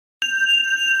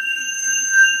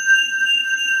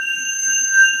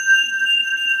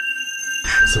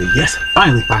So yes,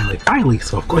 finally.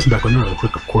 So of course I'm back with another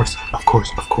quick, of course, buggers.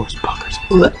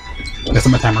 That's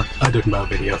on my timer. Dokkan Battle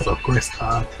video. So of course,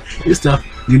 new stuff,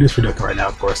 new news for Dokkan right now.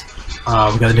 Of course,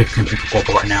 we got a Dokkan campaign for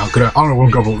Global right now. I don't know when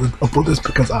I'm going to upload this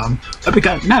because I've been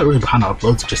not really behind on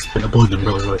uploads, just been uploading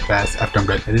them really fast after I'm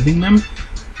done editing them.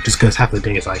 Just because half the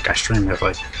day is like I stream it,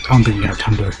 like I don't think you have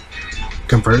time to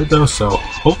convert it though. So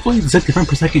hopefully the 60 frames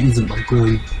per second isn't like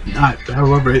really not.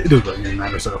 However, it does really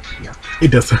matter. So yeah, it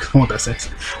does. I want that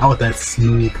sex. I want that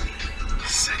smooth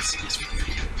sexiness for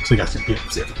me. So you guys can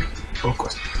see it for me. Of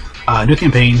course. New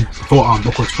campaign for of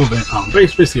course full event.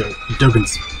 Basically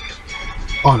Dokkan's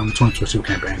Autumn 2022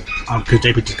 campaign. Because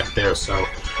JP just got there, so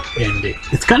and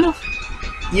it's kind of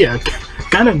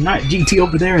kind of not GT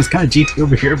over there. It's kind of GT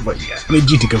over here, but yeah, I mean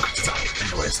GT Goku's design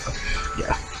anyway. So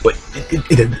yeah, but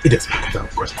it is matter though,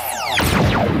 of course.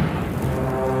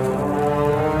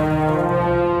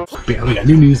 But yeah, we got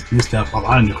new news, new stuff, a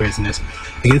lot of new craziness.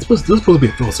 Again, this was supposed to be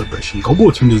a full celebration.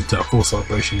 Global turned into a full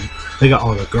celebration. They got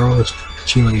all the girls,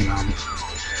 CHEELAI and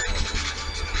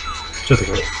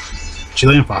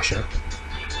CHEELAI and FASHA.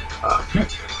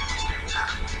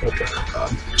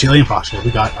 CHEELAI and FASHA.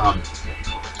 We got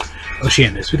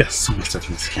Oceanus. We got so much stuff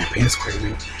in this campaign. It's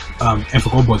crazy. And for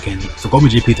Global again, for Global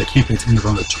GP, the campaign's in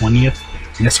around the 20th,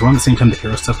 and that's around the same time the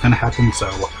hero stuff kind of happened. So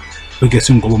we can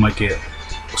assume Global might get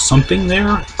something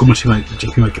there. Global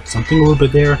GP might get something a little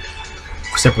bit there,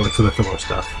 separately for the filler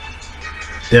stuff.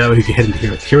 Yeah, we can head into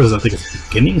Heroes. Heroes, I think, is the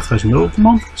beginning / middle of the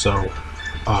month. So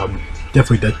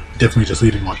definitely just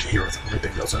leading on to Heroes and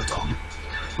everything else. That's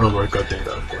really good thing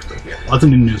though, of course. But yeah, lots of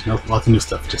new news, lots of new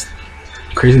stuff. Just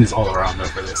craziness all around though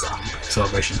for this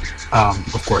celebration.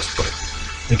 Of course, but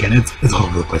again, it's all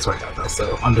over the place right now though.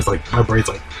 So I'm just like, my brain's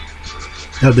like,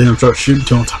 now then I'm trying to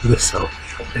shoot on top of this. So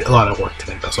a lot of work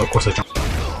today though. So of course I jump.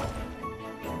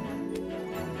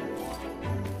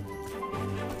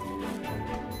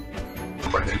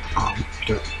 Right in.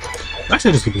 Actually,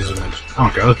 I just keep using it. I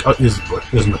don't care. I'll use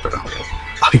this method. I don't care.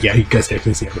 Yeah, you guys can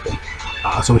actually see everything.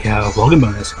 So we have login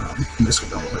bonus. This will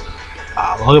go with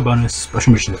login bonus,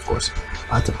 special missions, of course.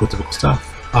 Typical stuff.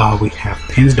 We have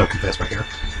Pins Dokkan Fest right here.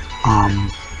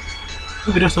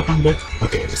 Video stuff on the back.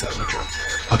 Okay, this is intro.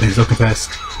 Pins Dokkan Fest.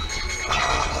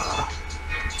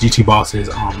 GT bosses.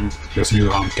 There's new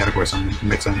categories. Some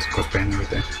mix sense, of course, ban and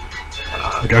everything.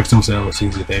 Dragstone sale,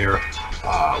 sees it there.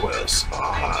 What else?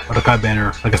 Otakai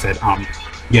banner. Like I said,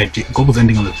 yeah, Global's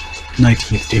ending on the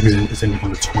 19th. JP is ending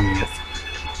on the 20th.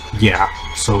 Yeah,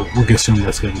 so we can assume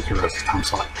that's going to be Heroes' time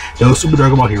slot. Those Super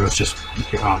Dragon Ball Heroes just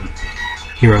Dragon Ball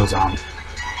Heroes' time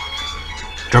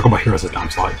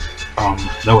slot.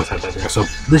 They always have that there. So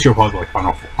this year probably like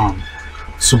final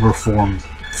Super Form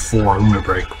 4 Lunar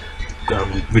Break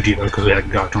Vegeta because we had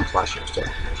God Trunks last year. So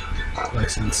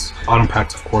makes sense. Autumn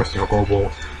packs, of course. Your Global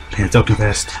Pins Dokkan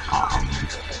Fest.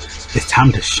 It's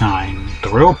time to shine. The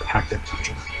real packed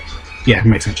adventure. Yeah, it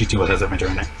makes sense. GT has adventure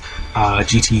in it.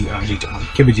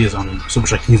 KBG is on Super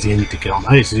Strike EZA. I need to get on.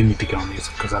 I actually need to get on these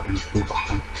because I've been moved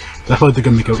behind. But I feel like they're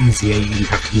gonna make go EZA and you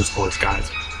have to use all these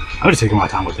guys. I'm just taking my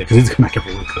time with it because he's coming back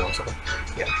every week though. So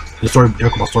yeah, the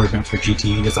DragonBall story event for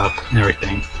GT is up and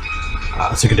everything.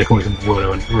 So you can definitely with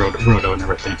Roto and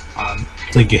everything.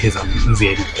 So you get his EZA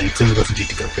and everything. Same as goes to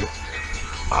GT Goku.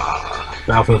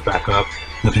 Battlefield's back up.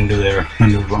 Nothing to do there. No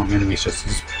new enemies.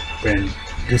 Just been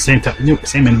the same type,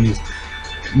 same enemies.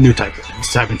 New type.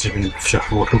 This type has been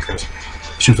shuffled. Who cares?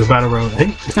 Shoots with Battle Road. I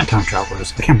think it's not Time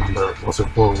Travelers. I can't remember. Was it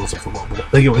for what?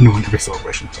 But they go into every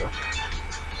celebration. So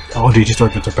all GT story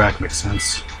events are back. Makes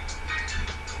sense.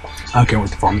 I can't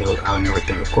wait to farm those out and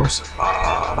everything. Of course.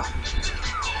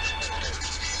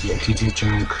 Yeah, GT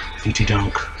Junk, GT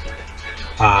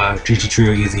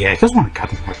Trio EZA. I just want to cut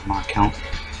them from my account.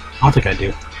 I don't think I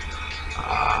do.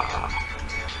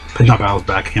 Pidgeon Battle's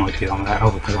back. Can't wait to get on that. I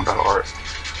hope Pidgeon Battle art.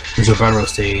 There's a Battle Road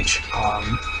stage.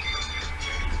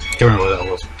 Can't remember what that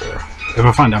was before. If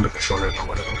I find out, make a shorter or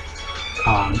whatever.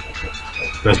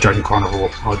 There's Dragon Carnival,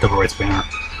 Double Rights banner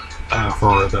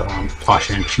for the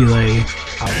FASHA and CHEELAI.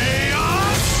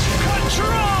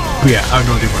 Yeah, I have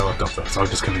no idea where I left off though, so I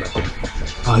was just coming back in.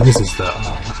 This is the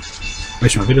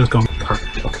make sure my video's going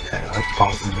perfect. Okay, I have to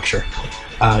pause and make sure.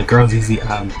 Girls Easy,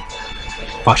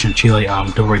 FASHA and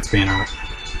CHEELAI, Double Rights banner.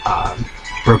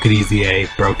 Broken EZA,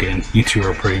 broken, you two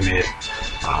are pretty mid.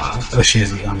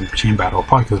 Oceanus chain battle,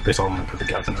 probably because based on the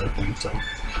guys and everything. So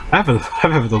I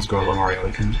have those girls on Mario.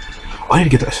 Oh, I need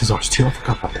to get the SSRs too. I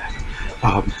forgot about that.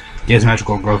 Yeah, it's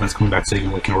Magical Grove events coming back so you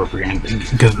can awaken over again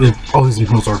because all these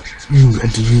girls are you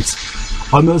had to use.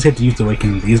 All those had to use to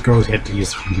awaken. These girls had to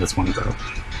use from this one though.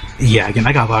 Yeah, again,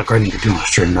 I got a lot of grinding to do on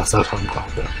stream. That's what I'm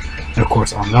glad though. And of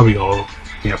course, that'll be all.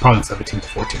 Yeah, probably on 17th to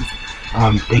 14th.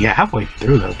 Yeah, halfway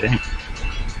through though, dang.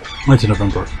 Went to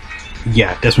November.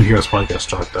 Yeah, that's when Heroes probably gonna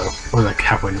start though. Or like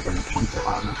halfway November 24,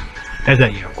 I don't know. That's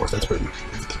that, yeah, of course, that's pretty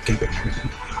good and everything.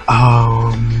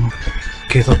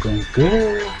 Okay, so going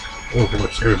good. Oh, of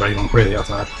course, everybody going crazy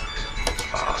outside.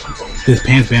 This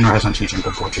Pan's banner has not changed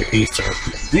before JP, so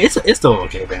it's still an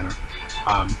okay banner.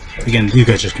 Again, you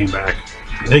guys just came back.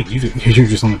 I think you're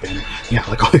just on the banner. Yeah,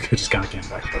 like all the guys just kind of came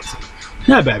back. That's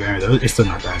not a bad banner though. It's still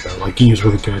not bad though. Like Ginyu is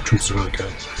really good, Trunks is really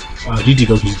good. GG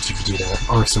Goku and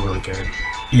Vegeta are still really good.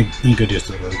 Good is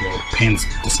still really good. Pan's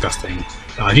disgusting.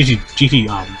 GT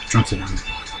Trunks and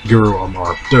Guru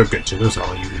are they're good too. Those are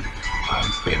all you.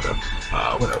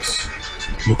 What else?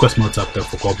 New quest mode's up there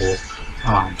for global.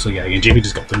 So yeah, again, JP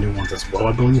just got the new ones as well,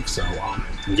 I believe. So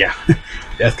yeah,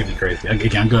 that's gonna be crazy.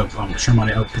 Again, I'm gonna stream on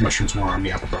it. I'll put my streams more on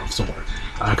the Apple Pro somewhere.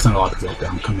 Because I know a lot of people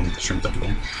I'm coming to streams up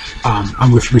again. I'm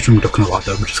going to be streaming Dokkan a lot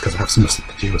though, just because I have so much to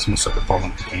do, so much stuff to follow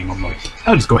in the game. I'm like,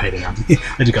 I'll just go ahead and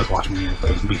let you guys watch me and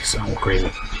it can be so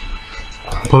crazy.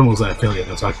 Put was that affiliate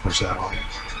though, so I can push that on.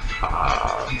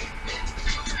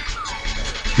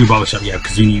 Do Bubble Shop, yeah,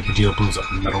 because you need Vegeta Blues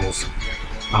medals.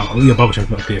 Yeah, Bubble Shop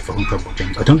updated for incredible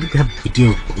gems. I don't think they have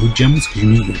Vegeta Blue gems, because you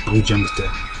need Blue gems to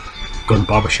go to the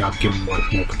barber shop, give them like,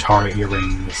 Katara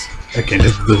earrings. Again,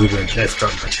 this is really good. That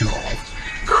started my channel off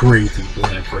crazy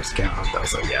when I first came out though,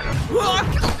 so yeah.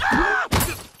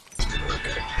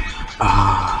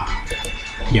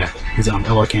 Yeah, his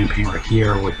LR campaign right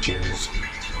here, which is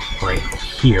right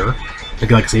here.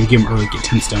 Like I said, you give him early, get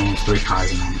 10 stones, 3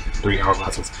 Kais, and 3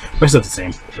 hourglasses. But it's not the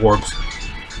same. Orbs,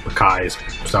 Kais,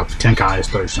 stuff, 10 Kais,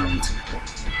 30 stones.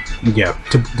 Yeah,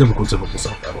 typical stuff.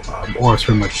 Orbs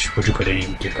pretty much what you put in,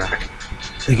 you get back.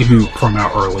 They give you farm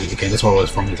out early. Again, that's why I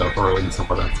was farming these out early and stuff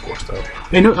like that, of course, though.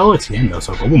 They know LATM though,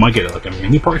 so we might get like a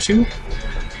mini part 2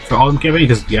 for all of them campaign,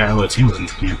 because yeah, LATM was in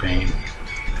the campaign.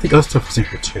 I think other stuff was in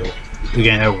here too.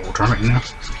 Again, World Tournament now.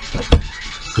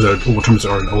 Because the World Tournaments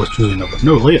are always usually November.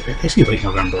 No, actually late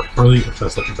November. Early,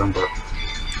 that's late November.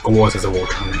 It was as a World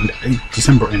Tournament.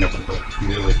 December and November,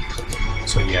 really.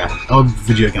 So yeah, I'll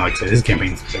video again, like I said, this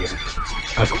campaign is bigger.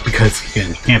 Because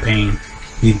again, campaign.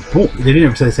 He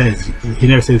never said it's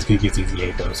gonna get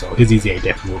EZA though, so his EZA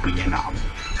definitely will be in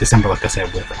December, like I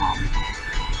said, with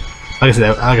like I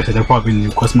said, they'll probably be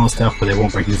new quest mode stuff, but they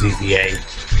won't bring his EZA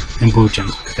and Blue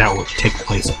Gems because that will take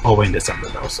place all the way in December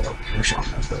though, so they're showing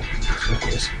that though. Of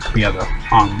course. But yeah though,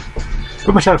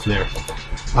 pretty much out for there.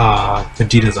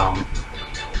 Vegeta's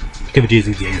Vegeta's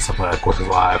EZA and stuff like that, of course, is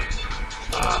live.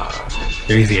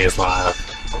 Their EZA is live.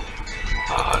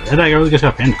 And I really just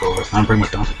have Pan to go over. I'm pretty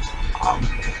much done.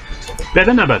 But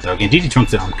they're not bad though. Again, GG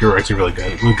Trunks and Guru are actually really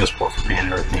good support for Pan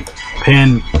and everything.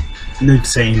 Pan, no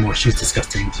saying anymore, she's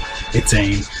disgusting,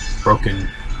 insane, broken,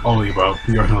 all the above.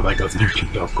 You already know how that goes in everything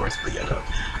though, of course, but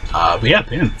yeah,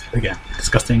 Pan, again,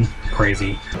 disgusting,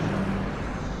 crazy.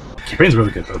 Campaign's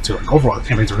really good though too. Like overall, the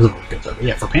campaign's really good though. But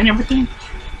yeah, for Pan and everything,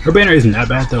 her banner isn't that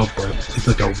bad though, but it's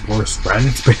like a worse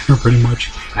Raditz banner pretty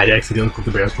much. I actually did look with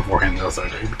the bears beforehand though, so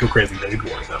it'd go crazy if they did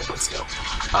work though, but still.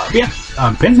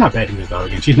 Pan's not bad either though.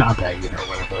 Again, she's not bad either or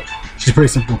whatever. She's pretty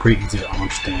simple, pretty easy to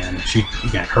understand. She,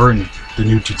 again, her and the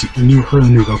new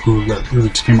Goku that really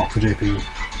just came out for JP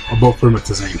are both pretty much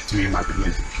the same to me in my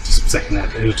opinion. Just saying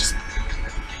that, it was just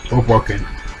both broken,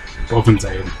 both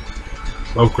insane,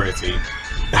 both crazy.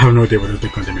 I have no idea what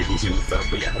they're going to make these units stuff,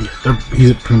 but yeah,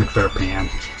 he's pretty much better Pan.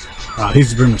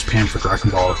 He's pretty much Pan for Dragon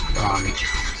Ball.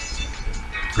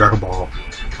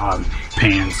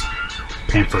 Pan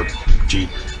for GT.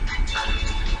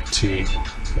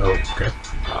 Oh, okay.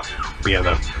 But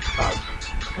yeah,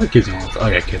 what kids on? Oh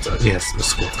yeah, kids. Yes, it's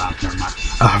school time. Never mind.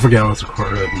 I forget I was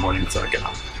recording early in the morning, so I get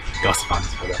off the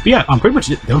for that. But yeah, I'm pretty much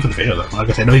done for the video though. Like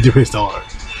I said, no need to really still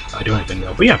do anything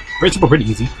though. But yeah, very simple, pretty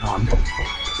easy.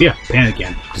 Yeah, Pan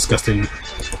again, disgusting.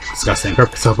 Her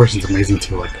celebration's amazing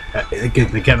too. Like they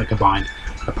kind of combined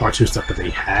the part 2 stuff that they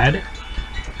had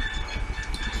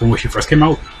when she first came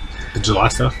out, the July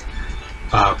stuff.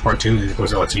 Part 2, and of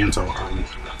course LTN. So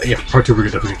yeah, part 2 we're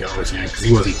gonna definitely get LTN because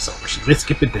he wasn't in the celebration. They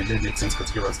skipped it, then it didn't make sense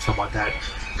because he was stuff like that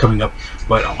coming up.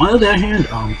 But on the other hand,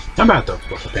 not bad though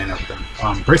for Pan and everything.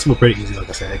 Very simple, pretty easy. Like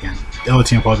I said, again,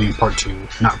 LTN probably in part 2,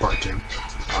 not part 2.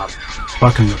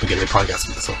 Probably coming up again, they probably got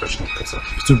some celebration because of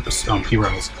Super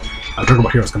Heroes. Dragon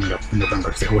Ball Heroes coming up in November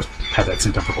because they always have that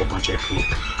same time for Gold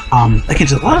JP. Again,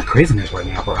 just a lot of craziness right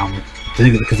now for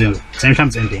because the same time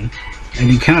it's ending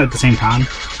kind of at the same time.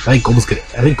 I think Gold's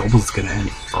gonna end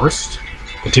first.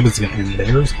 The team is gonna end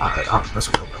theirs. That's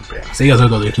what I'm yeah. So you guys are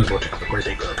the legends watching. Have a great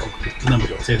day, girl. Remember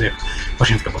to stay safe.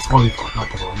 Watching the best quality for not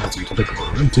to that's what people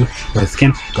are into. Guys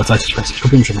can go outside,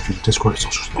 subscribe, from the Discord,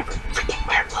 socials, freaking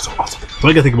weird. That's so awesome. So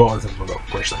I gotta think about all this info though, of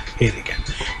course, like, hate it again.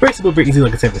 Very simple, very easy,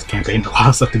 like I said, this campaign, a lot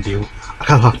of stuff to do. I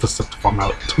got a lot of stuff to farm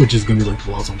out, which is gonna be linked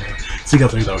below somewhere. So you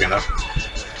guys later though again though.